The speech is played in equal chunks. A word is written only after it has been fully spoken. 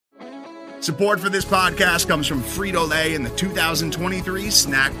Support for this podcast comes from Frito-Lay and the 2023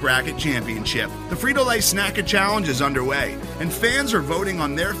 Snack Bracket Championship. The Frito-Lay Snack Challenge is underway, and fans are voting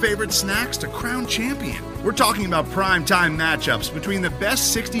on their favorite snacks to crown champion. We're talking about prime-time matchups between the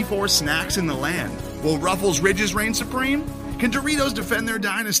best 64 snacks in the land. Will Ruffles Ridges reign supreme? Can Doritos defend their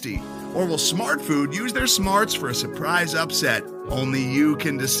dynasty? Or will Smart Food use their smarts for a surprise upset? Only you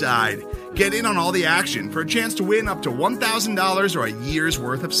can decide. Get in on all the action for a chance to win up to $1,000 or a year's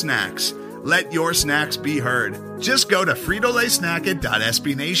worth of snacks. Let your snacks be heard. Just go to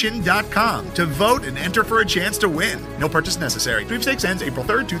fritolaysnacket.sbnation.com to vote and enter for a chance to win. No purchase necessary. Sweepstakes ends April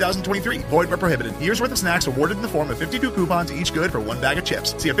 3rd, 2023. Void where prohibited. Year's worth of snacks awarded in the form of 52 coupons, each good for one bag of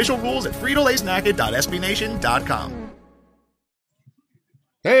chips. See official rules at fritolaysnacket.sbnation.com.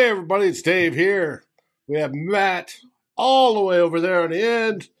 Hey everybody, it's Dave here. We have Matt all the way over there on the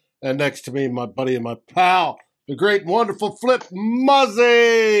end. And next to me, my buddy and my pal, the great and wonderful Flip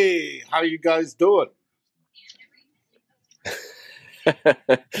Muzzy. How you guys doing?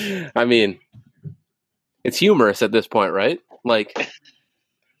 I mean, it's humorous at this point, right? Like,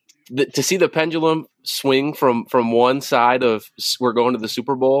 to see the pendulum swing from one side of we're going to the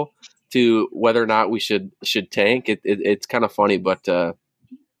Super Bowl to whether or not we should tank, it's kind of funny. But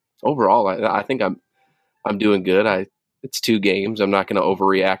overall, I think I'm doing good. It's 2 games. I'm not going to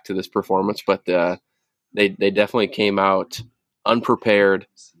overreact to this performance, but they definitely came out unprepared,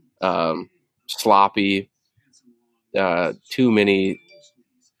 sloppy, too many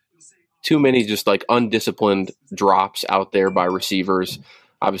just like undisciplined drops out there by receivers.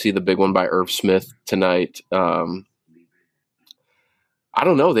 Obviously, the big one by Irv Smith tonight. I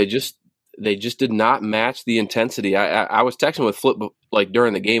don't know. They just did not match the intensity. I was texting with Flip like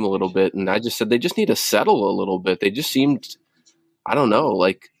during the game a little bit, and I just said they just need to settle a little bit. They just seemed, I don't know,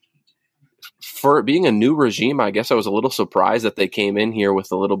 like for it being a new regime, I guess I was a little surprised that they came in here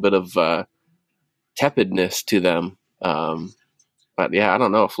with a little bit of tepidness to them. But yeah, I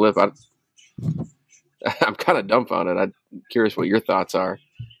don't know, Flip. I'm kind of dumbfounded. I'm curious what your thoughts are.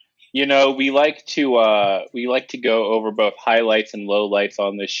 You know, we like to go over both highlights and lowlights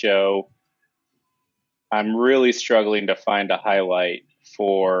on this show. I'm really struggling to find a highlight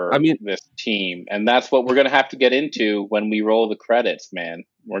for this team, and that's what we're going to have to get into when we roll the credits, man.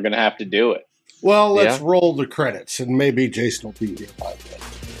 We're going to have to do it. Well, let's roll the credits, and maybe Jason will be here by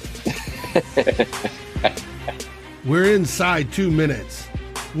then. We're inside 2 minutes.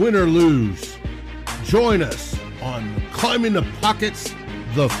 Win or lose. Join us on Climbing the Pockets,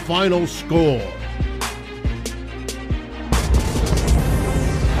 the final score.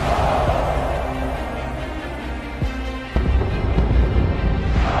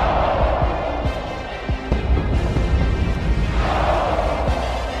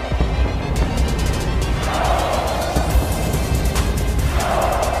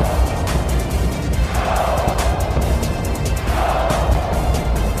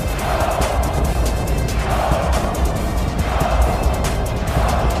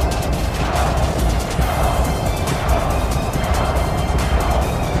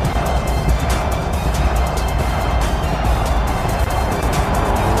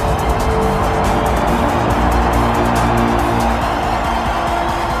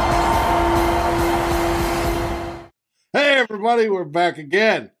 We're back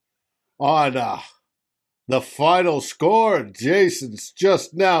again on the final score. Jason's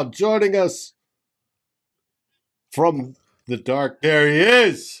just now joining us from the dark. There he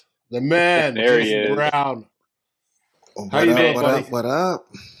is, the man, Jason Brown. How you doing, buddy? What up?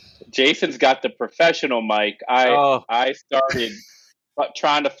 Jason's got the professional mic. I started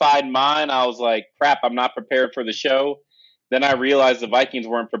trying to find mine. I was like, crap, I'm not prepared for the show. Then I realized the Vikings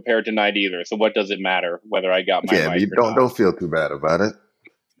weren't prepared tonight either. So what does it matter whether I got my mic or not? Don't feel too bad about it.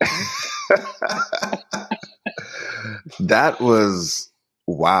 That was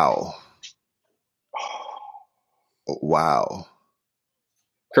wow. Wow.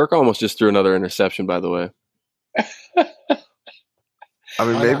 Kirk almost just threw another interception, by the way. I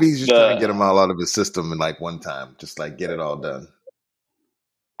mean, maybe he's just trying to get them all out of his system in like one time, just like get it all done.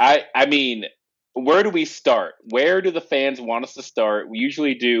 I mean, where do we start? Where do the fans want us to start? We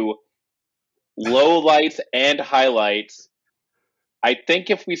usually do lowlights and highlights. I think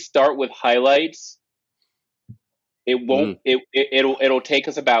if we start with highlights, it won't. It'll take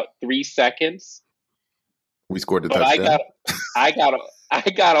us about 3 seconds. We scored the touchdown. I got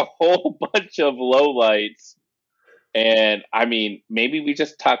a whole bunch of lowlights, and I mean, maybe we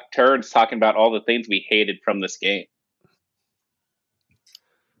just took turns talking about all the things we hated from this game.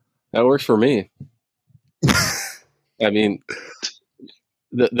 That works for me. I mean,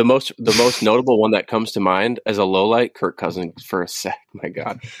 The most notable one that comes to mind as a low light, Kirk Cousins for a sec. My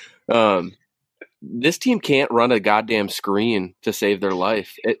God, this team can't run a goddamn screen to save their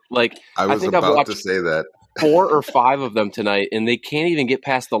life. I think I've about watched to say that 4 or 5 of them tonight, and they can't even get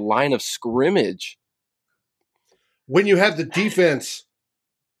past the line of scrimmage. When you have the defense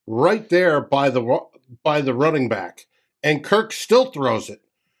right there by the running back, and Kirk still throws it,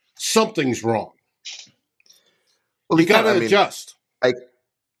 something's wrong. Well, you got to adjust. I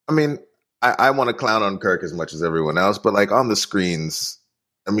want to clown on Kirk as much as everyone else, but like on the screens,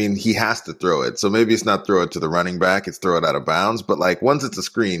 I mean, he has to throw it. So maybe it's not throw it to the running back, it's throw it out of bounds. But like once it's a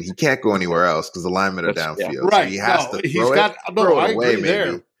screen, he can't go anywhere else because the linemen are downfield. Yeah. Right. So he has to throw it away, agree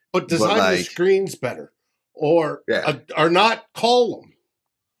there. maybe. But design the screens better. Or not call them.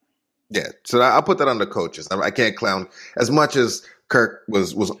 Yeah. So I'll put that on the coaches. I can't clown as much as Kirk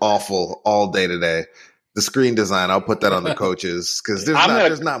was awful all day today. The screen design, I'll put that on the coaches because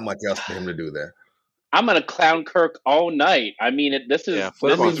there's not much else for him to do there. I'm going to clown Kirk all night. I mean, this is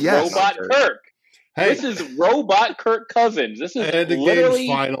robot Kirk. Hey. This is robot Kirk Cousins. This is and the literally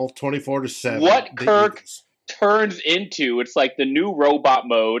game's final 24-7. What Kirk turns into. It's like the new robot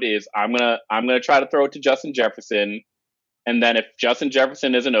mode is I'm gonna try to throw it to Justin Jefferson, and then if Justin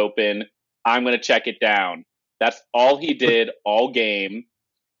Jefferson isn't open, I'm gonna check it down. That's all he did all game.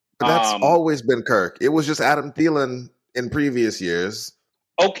 But that's always been Kirk. It was just Adam Thielen in previous years.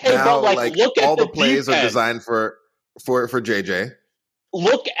 Okay, now, but look at all the defense. plays are designed for JJ.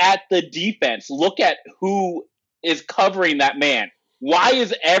 Look at the defense. Look at who is covering that man. Why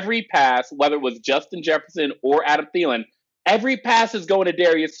is every pass, whether it was Justin Jefferson or Adam Thielen, every pass is going to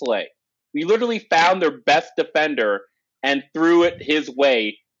Darius Slay? We literally found their best defender and threw it his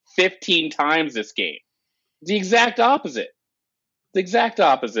way 15 times this game. The exact opposite. The exact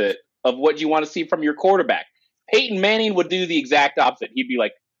opposite of what you want to see from your quarterback. Peyton Manning would do the exact opposite. He'd be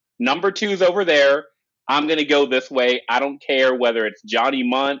like, number 2's over there. I'm going to go this way. I don't care whether it's Johnny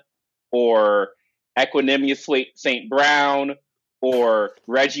Munt or Equanimous St. Brown or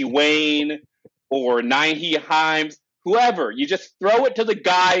Reggie Wayne or Nyheim Hines, whoever. You just throw it to the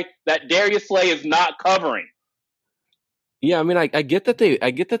guy that Darius Slay is not covering. Yeah, I mean, I get that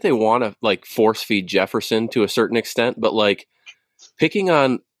they want to like force feed Jefferson to a certain extent, but like picking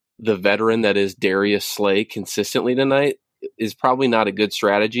on the veteran that is Darius Slay consistently tonight is probably not a good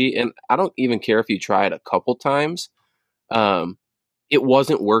strategy. And I don't even care if you try it a couple times. It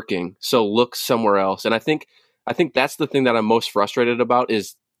wasn't working. So look somewhere else. And I think that's the thing that I'm most frustrated about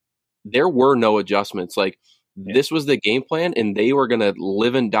is there were no adjustments. Like this was the game plan and they were going to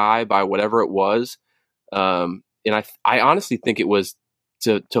live and die by whatever it was. And I honestly think it was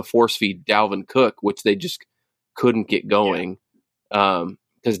to force feed Dalvin Cook, which they just couldn't get going.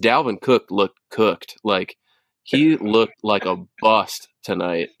 Because Dalvin Cook looked cooked. Like he looked like a bust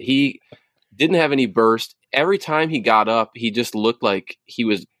tonight. He didn't have any burst. Every time he got up, he just looked like he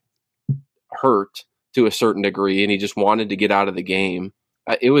was hurt to a certain degree, and he just wanted to get out of the game.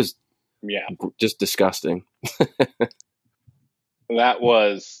 It was just disgusting.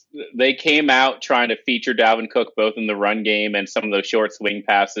 They came out trying to feature Dalvin Cook both in the run game and some of those short swing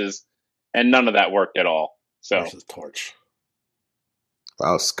passes, and none of that worked at all. So torch.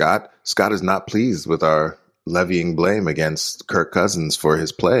 Wow, Scott is not pleased with our levying blame against Kirk Cousins for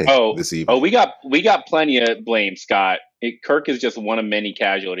his play this evening. Oh, we got plenty of blame, Scott. Kirk is just one of many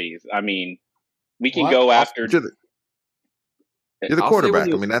casualties. I mean, we can go after. You're the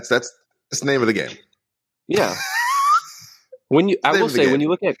quarterback. I mean, that's the name of the game. Yeah. When you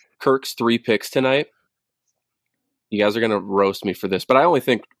look at Kirk's 3 picks tonight, you guys are going to roast me for this, but I only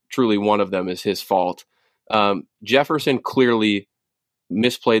think truly one of them is his fault. Jefferson clearly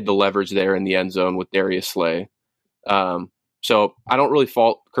misplayed the leverage there in the end zone with Darius Slay. So I don't really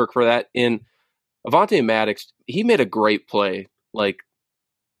fault Kirk for that. In Avonte Maddox, he made a great play. Like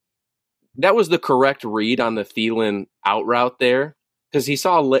that was the correct read on the Thielen out route there because he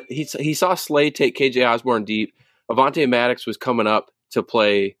saw Slay take KJ Osborne deep. Avonte Maddox was coming up to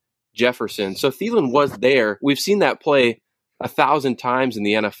play Jefferson. So Thielen was there. We've seen that play 1,000 times in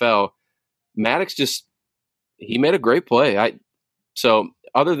the NFL. Maddox he made a great play. So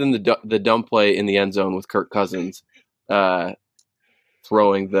other than the dumb play in the end zone with Kirk Cousins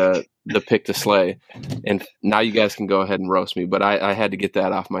throwing the pick to Slay, and now you guys can go ahead and roast me, but I had to get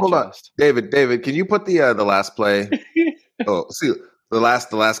that off my chest. David, can you put the last play? See the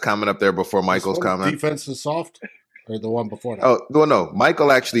last comment up there before Michael's comment. Defense is soft, or the one before that? Oh, well, no.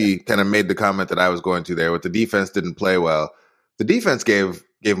 Michael actually kind of made the comment that I was going to there. With the defense didn't play well. The defense gave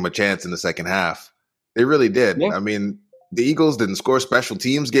him a chance in the second half. They really did. Yeah. I mean, the Eagles didn't score. Special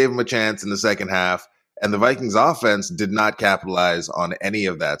teams gave him a chance in the second half. And the Vikings offense did not capitalize on any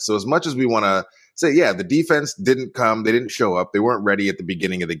of that. So as much as we want to say, yeah, the defense didn't come, they didn't show up, they weren't ready at the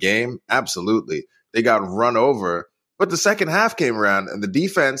beginning of the game. Absolutely. They got run over. But the second half came around and the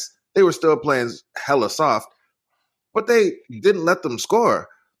defense, they were still playing hella soft, but they didn't let them score.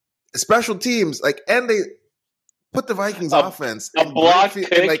 Special teams, and they put the Vikings offense in block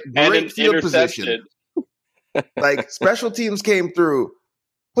pick and great field position. Special teams came through,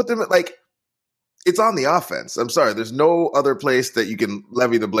 put them it's on the offense. I'm sorry, there's no other place that you can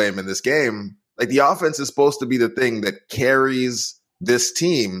levy the blame in this game. The offense is supposed to be the thing that carries this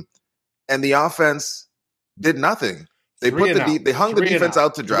team, and the offense did nothing. They hung the defense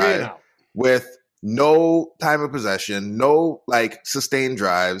out to dry with no time of possession, no sustained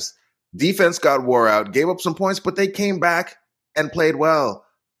drives. Defense got wore out, gave up some points, but they came back and played well.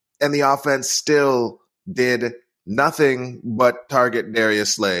 And the offense still did nothing but target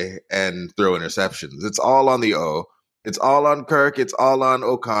Darius Slay and throw interceptions. It's all on the O. It's all on Kirk. It's all on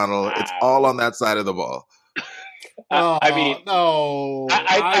O'Connell. Wow. It's all on that side of the ball. I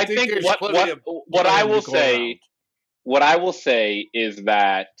think what I will say is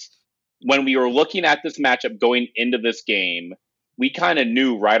that when we were looking at this matchup going into this game, we kind of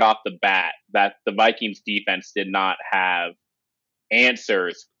knew right off the bat that the Vikings defense did not have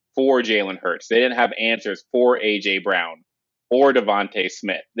answers for Jalen Hurts. They didn't have answers for A.J. Brown or Devontae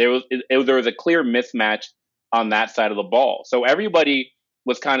Smith. There was a clear mismatch on that side of the ball. So everybody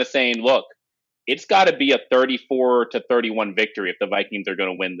was kind of saying, look, it's got to be a 34-31 victory if the Vikings are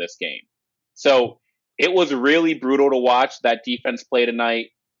going to win this game. So it was really brutal to watch that defense play tonight.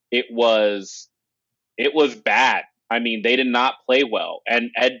 It was bad. I mean, they did not play well. And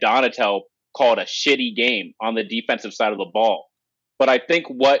Ed Donatel called a shitty game on the defensive side of the ball. But I think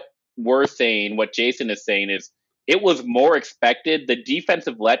what we're saying, what Jason is saying, is it was more expected. The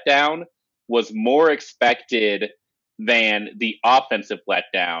defensive letdown was more expected than the offensive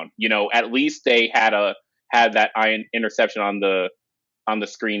letdown. At least they had that interception on the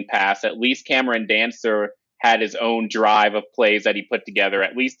screen pass. At least Cameron Dancer had his own drive of plays that he put together.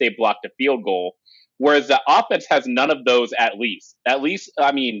 At least they blocked a field goal. Whereas the offense has none of those at least.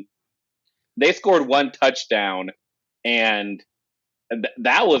 I mean, they scored one touchdown, and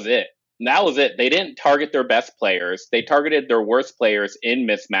that was it. They didn't target their best players. They targeted their worst players in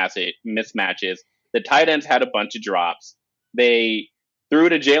mismatches. The tight ends had a bunch of drops. They threw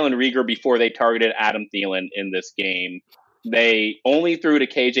to Jalen Reagor before they targeted Adam Thielen in this game. They only threw to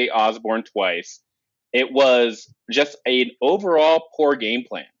KJ Osborne twice. It was just an overall poor game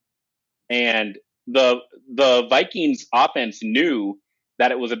plan. And the Vikings offense knew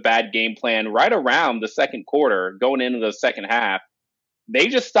that it was a bad game plan right around the second quarter, going into the second half. They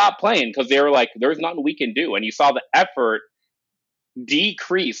just stopped playing because they were like, there's nothing we can do. And you saw the effort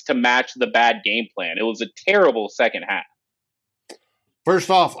decrease to match the bad game plan. It was a terrible second half. First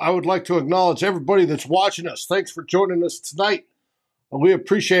off, I would like to acknowledge everybody that's watching us. Thanks for joining us tonight. We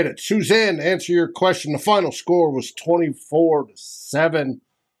appreciate it. Suzanne, to answer your question, the final score was 24-7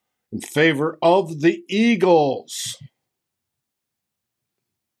 in favor of the Eagles.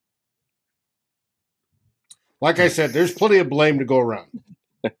 Like I said, there's plenty of blame to go around.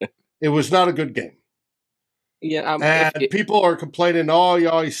 It was not a good game. Yeah, and people are complaining, oh,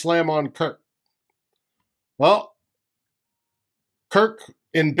 you slam on Kirk. Well, Kirk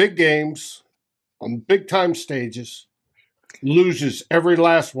in big games, on big-time stages, loses every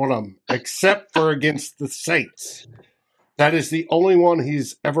last one of them, except for against the Saints. That is the only one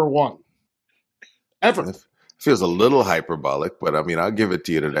he's ever won. Ever. It feels a little hyperbolic, but I mean, I'll give it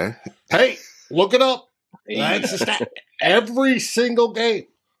to you today. Hey, look it up. That's a stat. Every single game.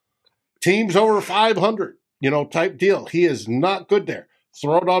 Teams over 500, type deal. He is not good there.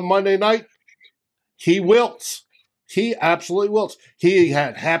 Throw it on Monday night, he wilts. He absolutely wilts. He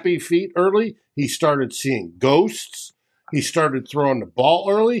had happy feet early. He started seeing ghosts. He started throwing the ball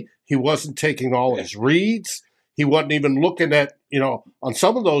early. He wasn't taking all his reads. He wasn't even looking at, on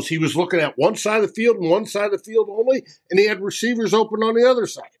some of those, he was looking at one side of the field and one side of the field only, and he had receivers open on the other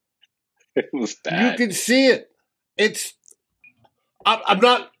side. It was bad. You can see it. I'm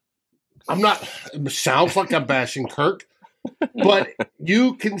not, it sounds like I'm bashing Kirk, but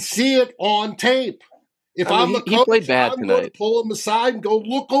you can see it on tape. If I'm the coach, he played bad I'm tonight. going to pull him aside and go,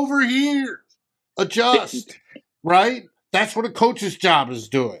 look over here. Adjust, right? That's what a coach's job is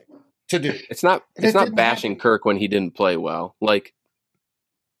to do. It's not bashing Kirk when he didn't play well.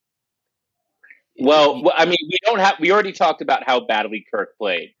 Well, I mean, we already talked about how badly Kirk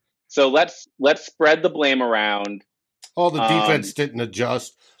played. So let's spread the blame around. Oh, the defense didn't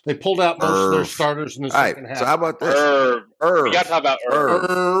adjust. They pulled out most of their starters in the second half. So how about this? Irv. We got to talk about Irv.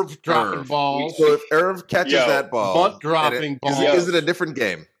 Irv dropping balls. So if Irv catches that ball, butt dropping balls. Is it a different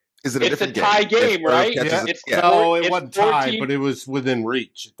game? Is it a different game? It's a tie game, right? No, it wasn't tied, but it was within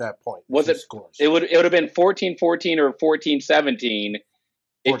reach at that point. Was it? Scores. It would have been 14-14 or 14-17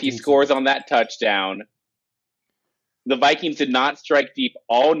 if he scores on that touchdown. The Vikings did not strike deep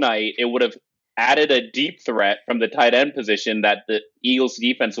all night. It would have added a deep threat from the tight end position that the Eagles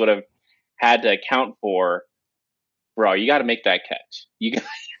defense would have had to account for. Bro, you got to make that catch. You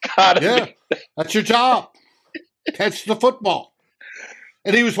got to. Yeah, that's your job. Catch the football.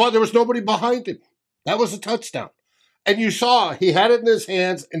 And there was nobody behind him. That was a touchdown. And you saw he had it in his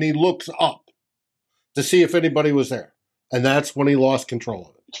hands and he looks up to see if anybody was there. And that's when he lost control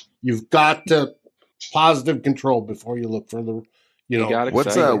of it. You've got to positive control before you look for the,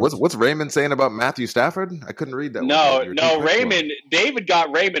 what's Raymond saying about Matthew Stafford? I couldn't read that. No, Raymond. David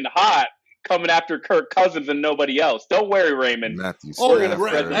got Raymond hot coming after Kirk Cousins and nobody else. Don't worry, Raymond. Matthew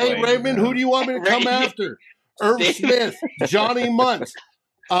Stafford. Raymond, who do you want me to come after? Irv Smith, Johnny Munt.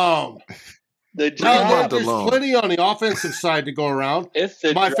 There's plenty on the offensive side to go around.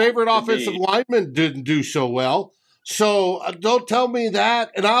 My favorite offensive lineman didn't do so well. So don't tell me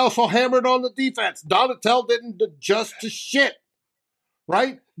that. And I also hammered on the defense. Donatel didn't adjust to shit.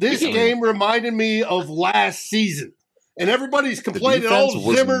 Right? This game reminded me of last season. And everybody's complaining,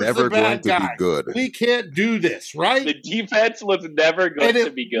 Zimmer's the bad guy. We can't do this, right? The defense was never going to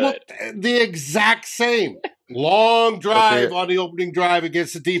be good. The exact same. Long drive on the opening drive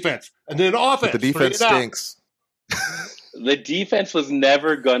against the defense. And then offense. But the defense stinks. The defense was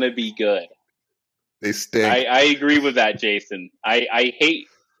never going to be good. They stink. I agree with that, Jason. I hate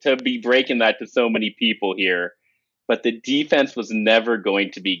to be breaking that to so many people here, but the defense was never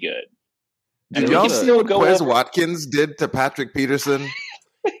going to be good. Did y'all see what Quez Watkins did to Patrick Peterson?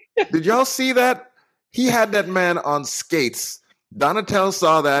 Did y'all see that? He had that man on skates. Donatel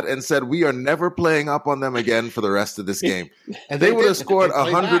saw that and said, "We are never playing up on them again for the rest of this game." And they would have scored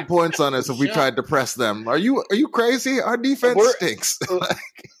 100 points on us if we tried to press them. Are you crazy? Our defense stinks.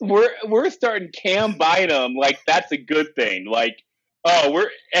 We're starting Cam Bynum like that's a good thing. Like,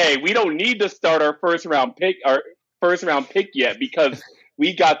 we don't need to start our first round pick yet because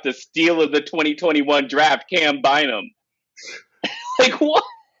we got the steal of the 2021 draft, Cam Bynum. Like what?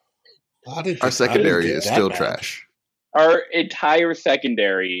 Our secondary is still trash. Our entire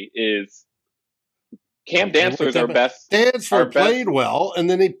secondary is Cam Dantzler's our best. Dantzler played well, and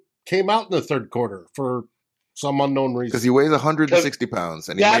then he came out in the third quarter for some unknown reason. Because he weighs 160 pounds,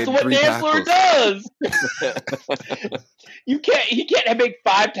 and that's what Dantzler does. He can't make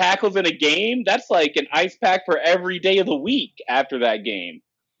 5 tackles in a game. That's like an ice pack for every day of the week after that game.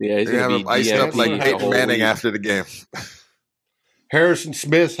 Yeah, he's going to be iced up like Peyton Manning after the game. Harrison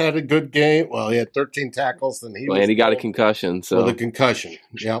Smith had a good game. Well, he had 13 tackles, and he got a concussion. So with a concussion,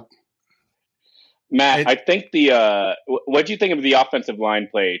 yep. Matt, I think what do you think of the offensive line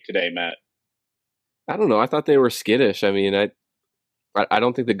play today, Matt? I don't know. I thought they were skittish. I mean, I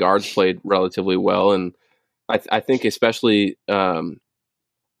don't think the guards played relatively well, and I think especially I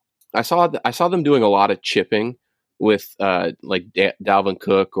saw them doing a lot of chipping with like Dalvin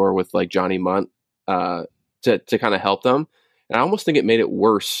Cook or with like Johnny Munt to kind of help them. And I almost think it made it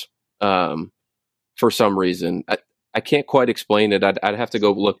worse for some reason. I can't quite explain it. I'd have to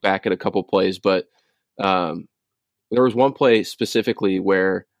go look back at a couple plays, but there was one play specifically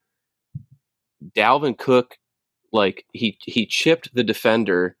where Dalvin Cook, like he chipped the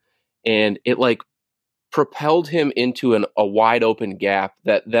defender, and it like propelled him into a wide open gap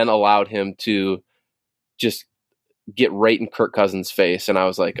that then allowed him to just get right in Kirk Cousins' face. And I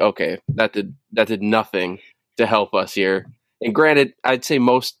was like, okay, that did nothing to help us here. And granted, I'd say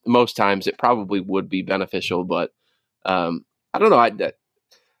most times it probably would be beneficial, but I don't know.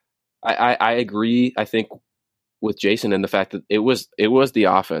 I agree. I think with Jason in the fact that it was the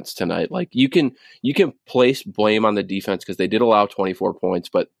offense tonight. Like you can place blame on the defense because they did allow 24 points,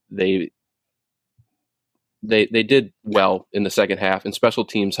 but they did well in the second half, and special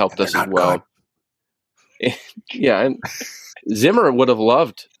teams helped us as well. Yeah, and Zimmer would have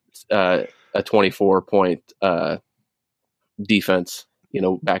loved a 24-point defense,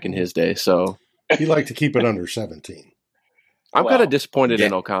 back in his day. So he liked to keep it under 17. I'm kind of disappointed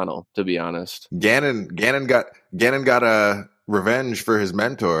in O'Connell, to be honest. Gannon got a revenge for his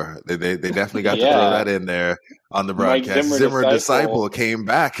mentor. They definitely got to throw that in there on the broadcast. Zimmer disciple came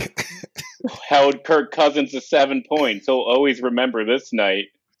back. Held Kirk Cousins to 7 points. He'll always remember this night.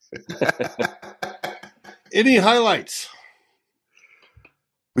 Any highlights?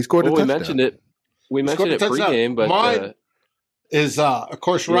 We scored a touchdown. We mentioned it. We mentioned it pregame, but mine is, of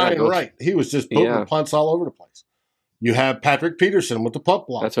course, Ryan Wright. He was just putting punts all over the place. You have Patrick Peterson with the punt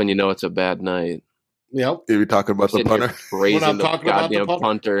block. That's when you know it's a bad night. Yep. You're talking about the punter? Praising the goddamn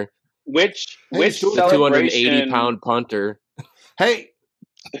punter. Which celebration? 280-pound punter. Hey,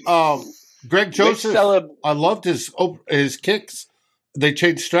 Greg Joseph, I loved his kicks. They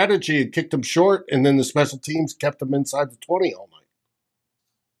changed strategy and kicked him short, and then the special teams kept him inside the 20 all night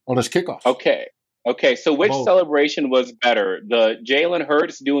on his kickoff. Okay. So which celebration was better? The Jalen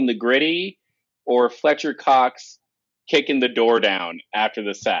Hurts doing the gritty or Fletcher Cox kicking the door down after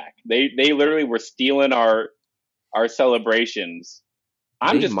the sack? They literally were stealing our celebrations.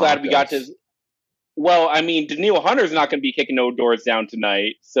 I'm just glad we got to. Well, I mean, Daniil Hunter's not going to be kicking no doors down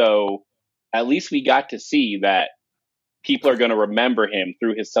tonight, so at least we got to see that people are going to remember him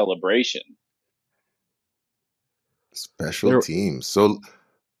through his celebration. Special teams. So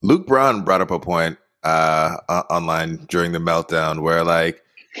Luke Braun brought up a point online during the meltdown where, like,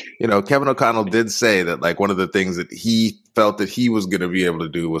 you know, Kevin O'Connell did say that, like, one of the things that he felt that he was going to be able to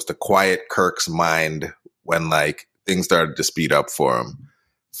do was to quiet Kirk's mind when, like, things started to speed up for him.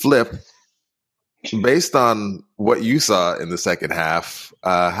 Flip, based on what you saw in the second half,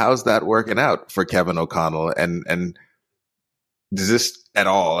 how's that working out for Kevin O'Connell? And does this at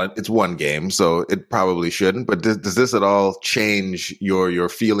all? It's one game, so it probably shouldn't. But does this at all change your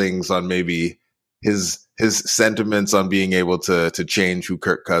feelings on maybe his sentiments on being able to change who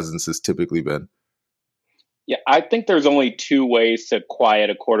Kirk Cousins has typically been? Yeah, I think there's only two ways to quiet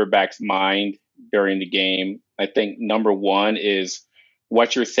a quarterback's mind during the game. I think number one is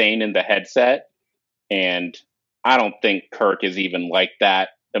what you're saying in the headset. And I don't think Kirk is even like that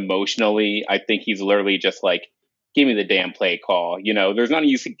emotionally. I think he's literally just like, give me the damn play call. You know, there's nothing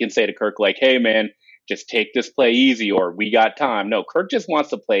you can say to Kirk like, hey, man, just take this play easy or we got time. No, Kirk just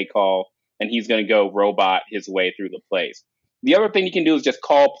wants a play call and he's going to go robot his way through the plays. The other thing you can do is just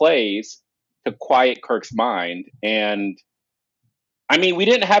call plays to quiet Kirk's mind. And I mean, we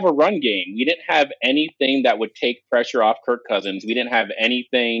didn't have a run game. We didn't have anything that would take pressure off Kirk Cousins. We didn't have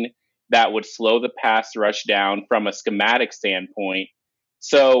anything that would slow the pass rush down from a schematic standpoint.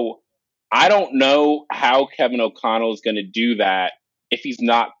 So I don't know how Kevin O'Connell is going to do that if he's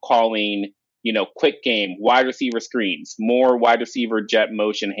not calling, you know, quick game, wide receiver screens, more wide receiver jet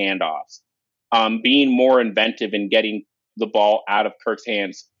motion handoffs, being more inventive in getting the ball out of Kirk's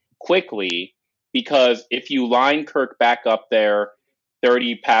hands quickly. Because if you line Kirk back up there,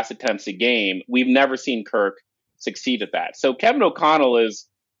 30 pass attempts a game, we've never seen Kirk succeed at that. So Kevin O'Connell is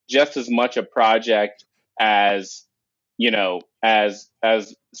just as much a project as, you know, as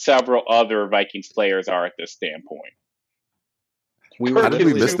several other Vikings players are at this standpoint. How did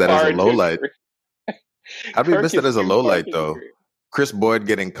we miss that as a low light? How did we miss that as a low light, though? Chris Boyd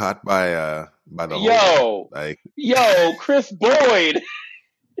getting caught by the Chris Boyd.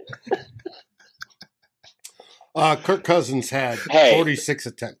 Kirk Cousins had 46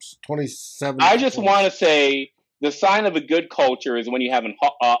 attempts, 27. I just want to say the sign of a good culture is when you have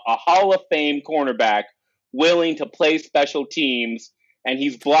a Hall of Fame cornerback willing to play special teams and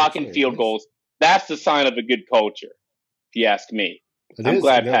he's blocking field goals. That's the sign of a good culture, if you ask me. I'm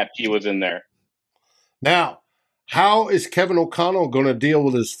glad Pat P was in there. Now, how is Kevin O'Connell going to deal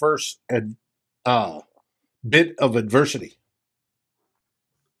with his first bit of adversity?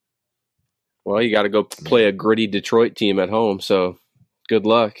 Well, you got to go play a gritty Detroit team at home, so good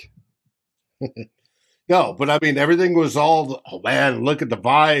luck. No, but I mean, everything was all, oh man, look at the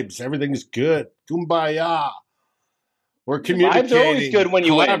vibes. Everything's good. Kumbaya. We're communicating, vibes are always good when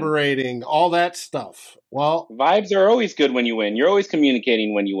you collaborating, all that stuff. Well, vibes are always good when you win. You're always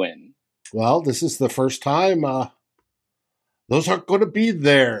communicating when you win. Well, this is the first time those aren't going to be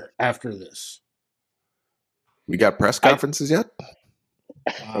there after this. We got press conferences yet?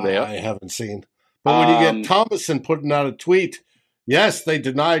 I haven't seen. But when you get Thomason putting out a tweet, yes, they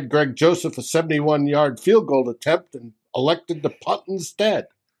denied Greg Joseph a 71-yard field goal attempt and elected to punt instead.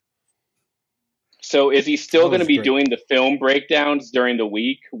 So is he still going to be doing the film breakdowns during the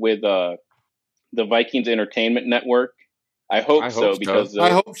week with the Vikings Entertainment Network? I hope so. Because I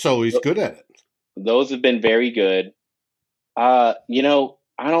hope so. He's good at it. Those have been very good. You know,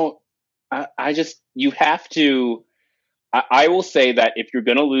 you have to. I will say that if you're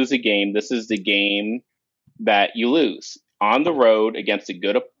going to lose a game, this is the game that you lose on the road against a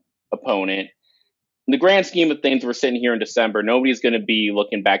good opponent. In the grand scheme of things, we're sitting here in December. Nobody's going to be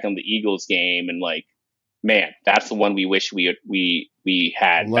looking back on the Eagles game and like, man, that's the one we wish we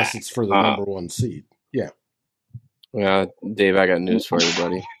had. Unless back. It's for the number one seed. Yeah. Yeah, Dave, I got news for you,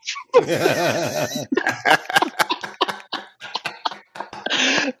 buddy.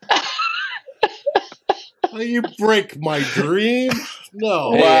 You break my dream.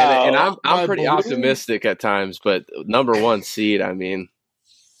 No. Hey, Wow. and I'm My pretty balloon. optimistic at times, but number 1 seed, I mean,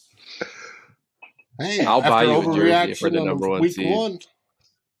 Hey, I'll buy you a jersey overreaction for the on number 1 week seed. 1.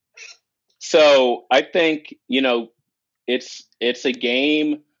 So I think, it's a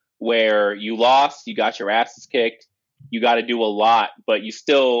game where you lost, you got your asses kicked, you got to do a lot, but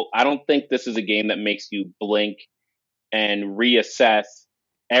I don't think this is a game that makes you blink and reassess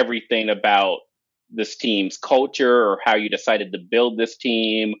everything about this team's culture or how you decided to build this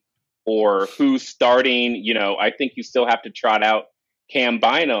team or who's starting. I think you still have to trot out Cam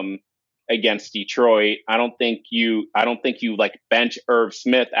Bynum against Detroit. I don't think you like bench Irv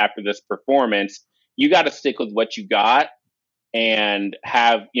Smith after this performance. You got to stick with what you got and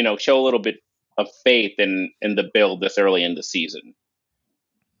have, show a little bit of faith in the build this early in the season.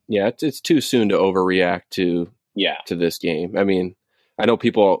 Yeah, it's too soon to overreact to this game. I mean, I know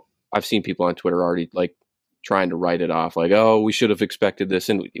I've seen people on Twitter already like trying to write it off like, oh, we should have expected this,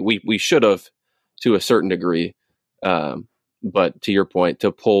 and we should have to a certain degree. But to your point,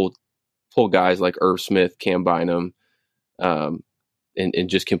 to pull guys like Irv Smith, Cam Bynum, and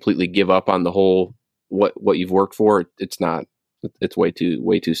just completely give up on the whole what you've worked for, it's way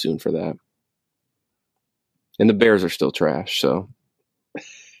too soon for that. And the Bears are still trash, so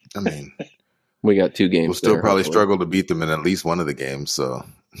I mean, we got 2 games. We'll still there, probably hopefully. struggle to beat them in at least one of the games. So,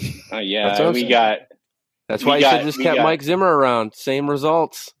 That's why you should just kept Mike Zimmer around. Same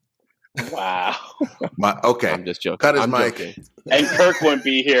results. Wow. I'm just joking. Cut his mic. Joking. And Kirk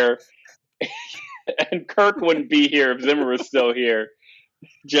wouldn't be here. If Zimmer was still here.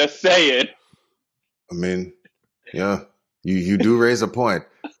 Just saying. I mean, yeah, you do raise a point.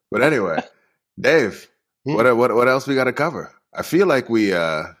 But anyway, Dave, what else we got to cover? I feel like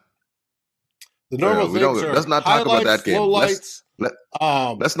the normal things are let's not talk about that game. Let's not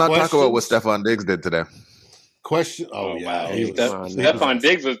talk about what Stephon Diggs did today. Oh yeah, wow. Stephon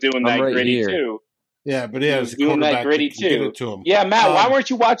Diggs was doing that gritty too. Yeah, but he was doing that gritty too. Yeah, Matt, why weren't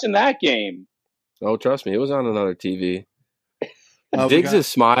you watching that game? Oh, trust me, it was on another TV. Diggs'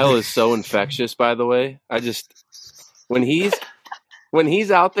 smile is so infectious. By the way, when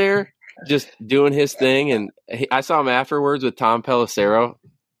he's out there just doing his thing, and I saw him afterwards with Tom Pelissero.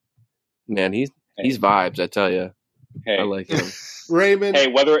 Man, he's vibes. I tell you, I like him. Raymond,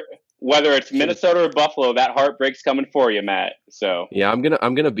 hey, whether it's Minnesota or Buffalo, that heartbreak's coming for you, Matt. So yeah, I'm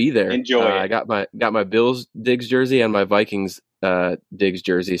gonna be there. Enjoy it. I got my Bills Diggs jersey and my Vikings Diggs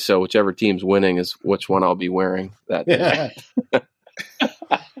jersey. So whichever team's winning is which one I'll be wearing that day.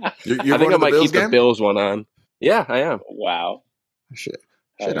 You're I think I might keep game? the Bills one on. Yeah, I am. Wow. Shit,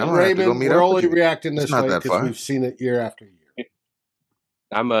 I'm Raymond, we're only reacting this way because we've seen it year after year.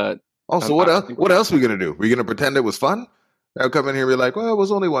 What else are we gonna do? We're gonna pretend it was fun? They'll come in here and be like, well, it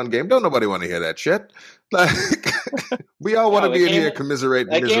was only one game. Don't nobody want to hear that shit. Like, we all want to be in here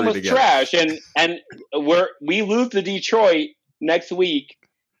commiserating misery together. That game was trash, and we lose to Detroit next week.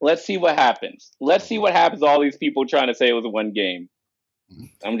 Let's see what happens. Let's see what happens to all these people trying to say it was one game.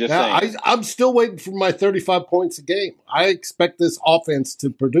 I'm just saying. I'm still waiting for my 35 points a game. I expect this offense to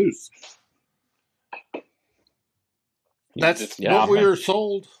produce. That's what we were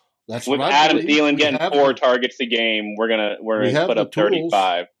sold. That's with Adam Thielen getting 4 targets a game, we're gonna put up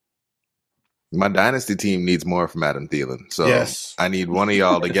 35. My dynasty team needs more from Adam Thielen, so yes. I need one of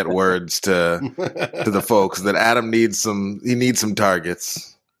y'all to get words to the folks that Adam needs some. He needs some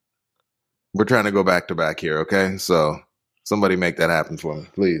targets. We're trying to go back to back here, okay? So somebody make that happen for me,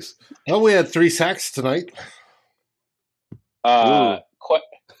 please. Well, we had 3 sacks tonight.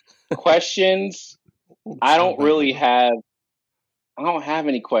 Questions? I don't have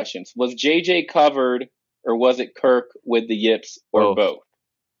any questions. Was JJ covered or was it Kirk with the yips or both?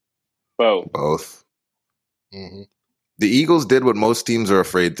 Both. Mm-hmm. The Eagles did what most teams are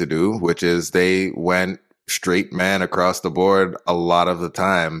afraid to do, which is they went straight man across the board a lot of the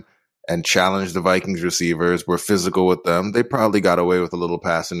time and challenged the Vikings receivers, were physical with them. They probably got away with a little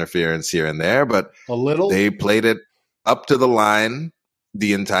pass interference here and there, but they played it up to the line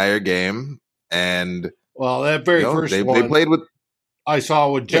the entire game. And that very first one, they played with. I saw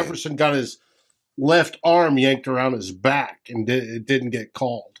when Jefferson got his left arm yanked around his back and it didn't get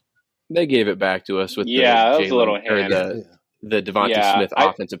called. They gave it back to us with that was a little hand. The Devontae Smith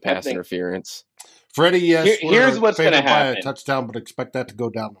offensive pass interference. Freddie, here's what's going to happen. A touchdown, but expect that to go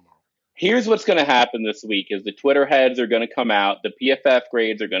down tomorrow. Here's what's going to happen this week is the Twitter heads are going to come out. The PFF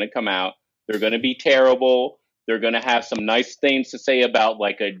grades are going to come out. They're going to be terrible. They're going to have some nice things to say about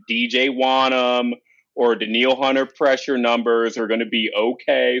like a DJ Wanham or Daniil Hunter pressure numbers are going to be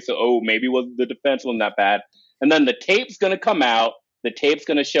okay. So, maybe the defense wasn't that bad. And then the tape's going to come out, the tape's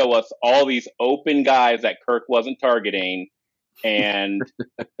going to show us all these open guys that Kirk wasn't targeting, and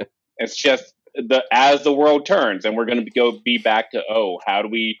it's just as the world turns, and we're going to be back to, how do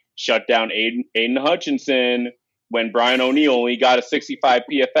we shut down Aiden Hutchinson when Brian O'Neill only got a 65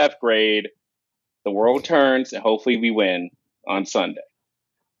 PFF grade? The world turns, and hopefully we win on Sunday.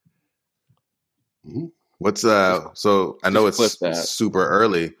 What's so I know it's super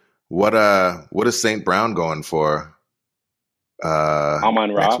early. What is St. Brown going for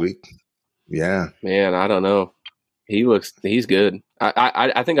next week? Yeah. Man, I don't know. He's good.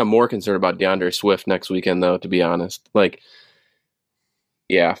 I think I'm more concerned about DeAndre Swift next weekend, though, to be honest. Like,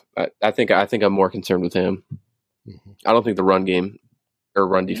 yeah, I think I'm more concerned with him. I don't think the run game or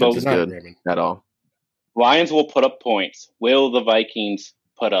run defense is good at all. Lions will put up points. Will the Vikings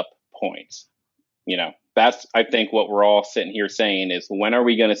put up points? You know, that's, I think, what we're all sitting here saying is, when are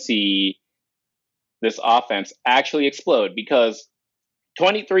we going to see this offense actually explode? Because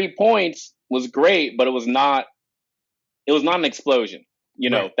 23 points was great, but it was not an explosion. You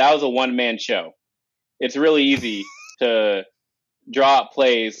know, That was a one-man show. It's really easy to draw up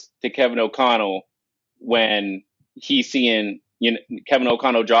plays to Kevin O'Connell when he's seeing, Kevin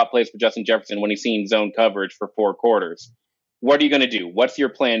O'Connell draw up plays for Justin Jefferson when he's seeing zone coverage for 4 quarters. What are you going to do? What's your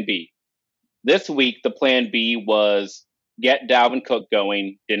plan B? This week, the plan B was get Dalvin Cook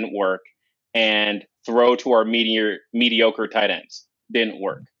going, didn't work, and throw to our mediocre tight ends, didn't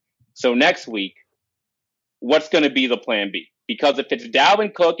work. So next week, what's going to be the plan B? Because if it's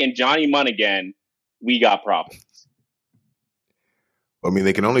Dalvin Cook and Johnny Munn again, we got problems. I mean,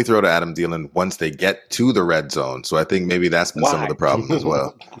 they can only throw to Adam Thielen once they get to the red zone. So I think maybe that's been some of the problem as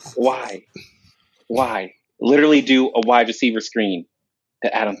well. Why? Literally do a wide receiver screen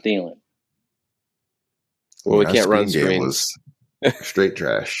to Adam Thielen. Well, we can't run screens. Game was straight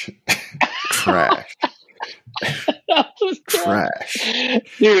trash. Trash.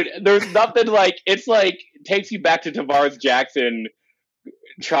 Dude, there's nothing like, it's like, takes you back to Tavares Jackson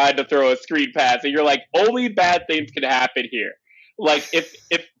tried to throw a screen pass, and you're like, only bad things can happen here. Like,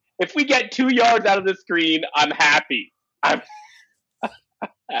 if we get 2 yards out of the screen, I'm happy.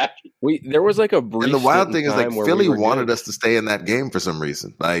 There was like a brief. And the wild thing is, like, Philly wanted us to stay in that game for some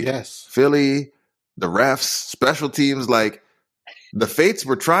reason. Like, Philly, the refs, special teams, like, the Fates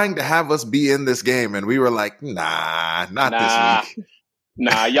were trying to have us be in this game, and we were like, not this week.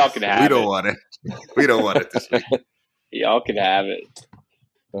 Nah, y'all can have it. We don't want it. We don't want it this week. Y'all can have it.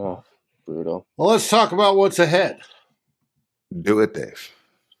 Oh, brutal. Well, let's talk about what's ahead. Do it, Dave.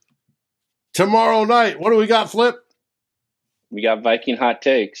 Tomorrow night, what do we got, Flip? We got Viking hot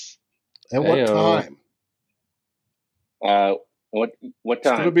takes. At what time? What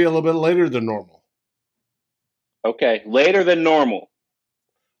time? It's going to be a little bit later than normal. Okay, later than normal.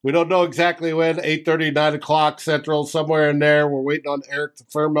 We don't know exactly when, 8:30, 9 o'clock Central, somewhere in there. We're waiting on Eric to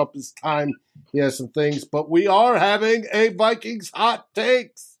firm up his time. He has some things, but we are having a Vikings hot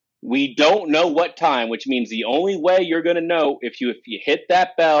takes. We don't know what time, which means the only way you're going to know if you hit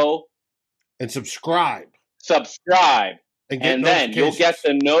that bell and subscribe, and then you'll get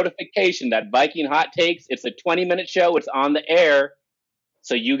the notification that Viking hot takes. It's a 20-minute show. It's on the air,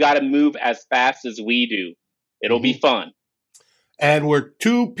 so you got to move as fast as we do. It'll be fun. And we're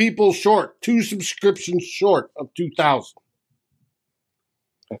 2 people short, 2 subscriptions short of 2,000.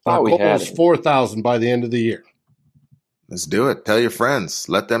 I thought we had 4,000 by the end of the year. Let's do it. Tell your friends.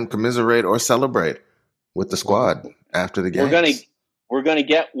 Let them commiserate or celebrate with the squad after the game. We're gonna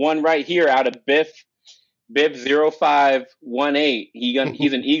get one right here out of Biff 0518.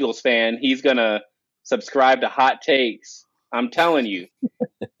 He's an Eagles fan. He's gonna subscribe to Hot Takes. I'm telling you.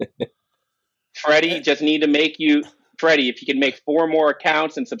 Freddie, just need to make you. Freddie, if you can make 4 more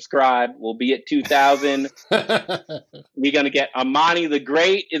accounts and subscribe, we'll be at 2,000. We're going to get Amani the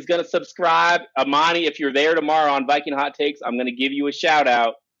Great is going to subscribe. Amani, if you're there tomorrow on Viking Hot Takes, I'm going to give you a shout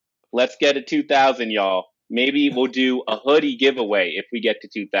out. Let's get to 2,000, y'all. Maybe we'll do a hoodie giveaway if we get to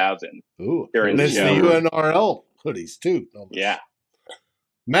 2,000. Ooh, and there's the UNRL hoodies too. Yeah.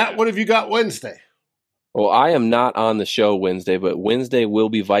 Matt, what have you got Wednesday? Well, I am not on the show Wednesday, but Wednesday will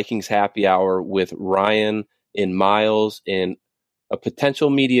be Vikings Happy Hour with Ryan and Miles and a potential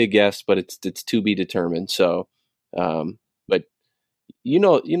media guest, but it's to be determined. So, but you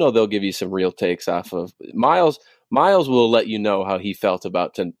know they'll give you some real takes off of Miles. Miles will let you know how he felt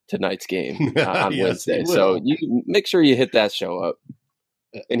about tonight's game on Wednesday. So you make sure you hit that show up,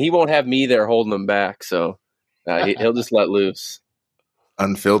 and he won't have me there holding him back. So he'll just let loose.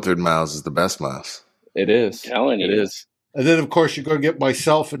 Unfiltered Miles is the best Miles. It is. I'm telling you. It is. And then, of course, you're going to get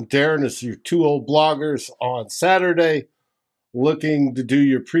myself and Darren as your 2 old bloggers on Saturday, looking to do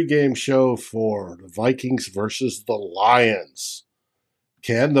your pregame show for the Vikings versus the Lions.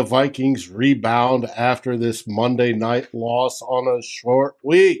 Can the Vikings rebound after this Monday night loss on a short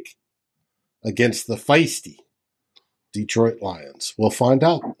week against the feisty Detroit Lions? We'll find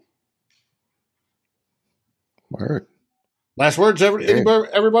out. Word. Last words, everybody?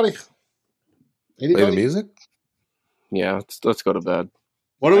 Play the music? Yeah, let's go to bed.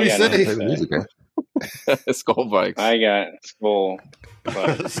 What do we say? Play the music, man. Skull Vikes. I got Skull.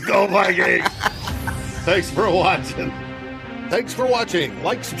 Skull Vikings. Thanks for watching. Thanks for watching.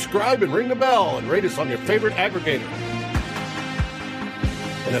 Like, subscribe, and ring the bell, and rate us on your favorite aggregator.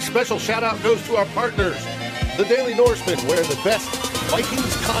 And a special shout-out goes to our partners, the Daily Norseman, where the best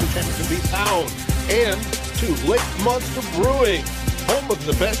Vikings content can be found, and to Lake Monster Brewing, home of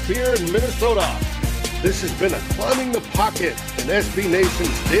the best beer in Minnesota. This has been a Climbing the Pocket and SB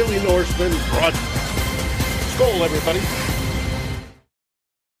Nation's Daily Norseman broadcast. Skol, everybody.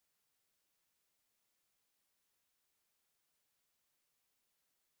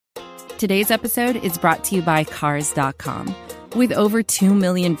 Today's episode is brought to you by Cars.com. With over 2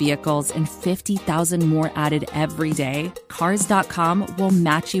 million vehicles and 50,000 more added every day, Cars.com will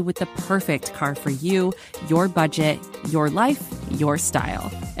match you with the perfect car for you, your budget, your life, your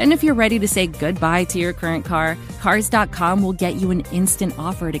style. And if you're ready to say goodbye to your current car, Cars.com will get you an instant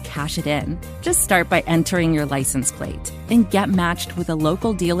offer to cash it in. Just start by entering your license plate and get matched with a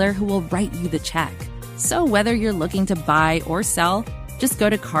local dealer who will write you the check. So whether you're looking to buy or sell, just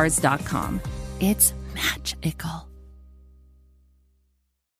go to Cars.com. It's magical.